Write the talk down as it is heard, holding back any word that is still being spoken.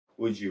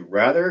Would you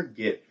rather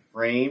get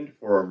framed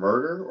for a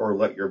murder or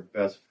let your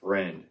best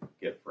friend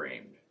get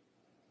framed?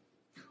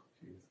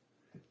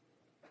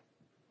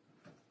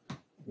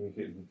 You're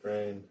getting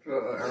framed.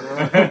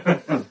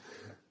 I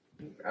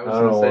I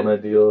don't want to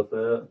deal with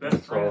that. Best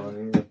That's all I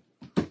need.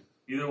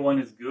 Either one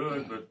is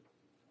good, but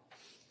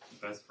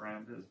best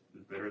friend is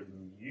better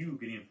than you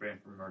getting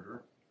framed for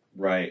murder.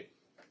 Right.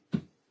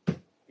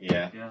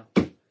 Yeah. Yeah.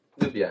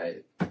 You'll be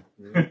alright.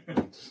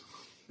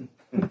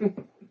 What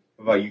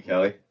about you,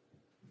 Kelly?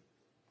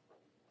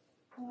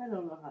 I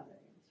don't know how to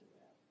answer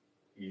that.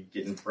 You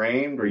getting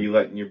framed or you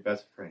letting your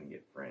best friend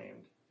get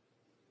framed?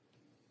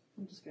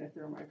 I'm just going to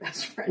throw my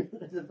best friend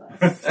under the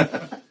bus.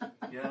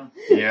 Yeah.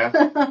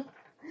 Yeah.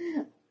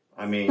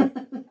 I mean,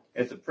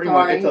 it's a pretty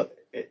much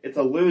it's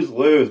a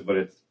lose-lose, but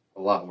it's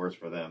a lot worse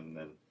for them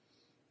than.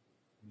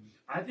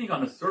 I think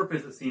on the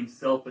surface it seems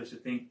selfish to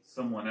think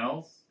someone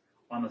else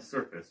on the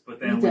surface, but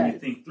then when you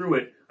think through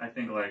it, I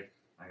think like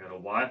I got a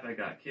wife, I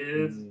got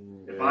kids.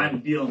 If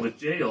I'm dealing with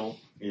jail,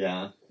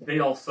 they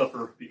all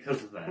suffer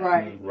because of that.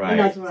 Right. Right. And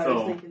that's what I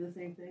was thinking. The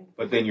same thing.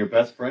 But then your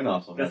best friend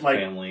also has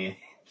family.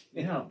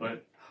 Yeah,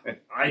 but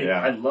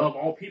I love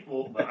all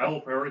people, but I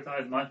will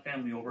prioritize my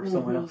family over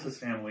someone else's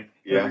family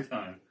every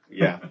time.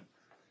 Yeah.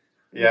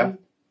 Yeah.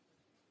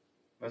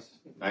 That's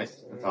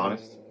nice. That's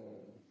honest.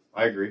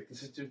 I agree.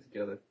 Let's just do it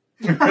together.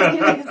 I was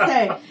going to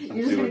say,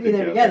 you're just going to be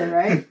there together,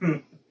 right?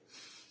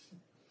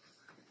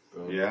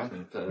 Yeah.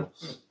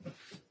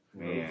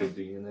 Man. The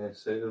DNA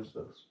saves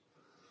us.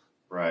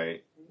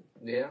 Right.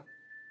 Yeah.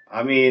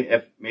 I mean,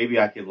 if maybe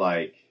I could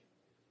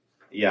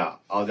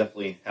I'll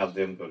definitely have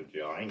them go to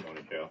jail. I ain't going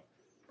to jail.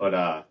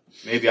 But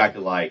maybe I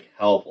could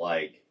help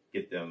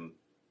get them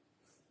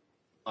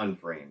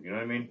unframed. You know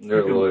what I mean?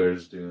 Their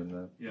lawyers doing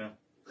that. Yeah.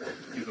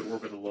 You could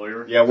work with a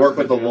lawyer. Yeah, work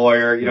with the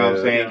lawyer. You know what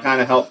I'm saying? Yeah.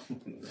 Kind of help.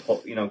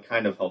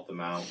 Kind of help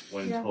them out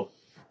when.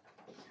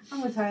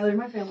 I'm with Tyler.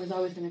 My family's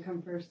always going to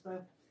come first,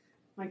 though.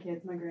 My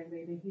kids, my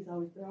grandbaby, they're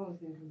always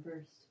going to come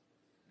first.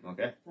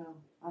 Okay. So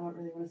I don't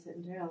really want to sit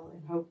in jail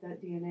and hope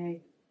that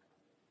DNA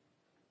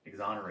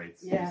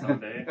exonerates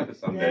someday.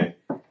 Someday.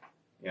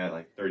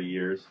 Yeah, 30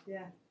 years.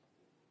 Yeah.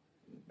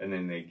 And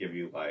then they give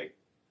you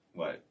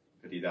what,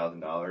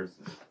 $50,000?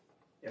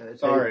 Yeah.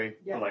 Sorry.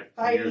 Yeah. For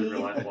 2 years of your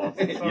life lost.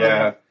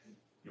 Yeah.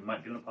 You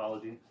might get an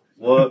apology.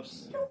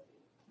 Whoops.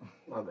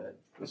 My bad.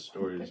 The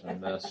stories are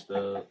messed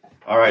up.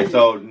 All right,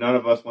 so none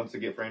of us wants to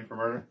get framed for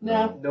murder?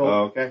 No.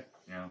 Oh, okay.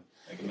 Yeah.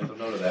 Make a mental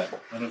note of that.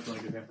 None of us want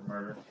to get framed for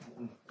murder.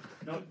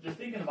 No, just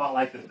thinking about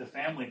the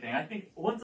family thing. I think once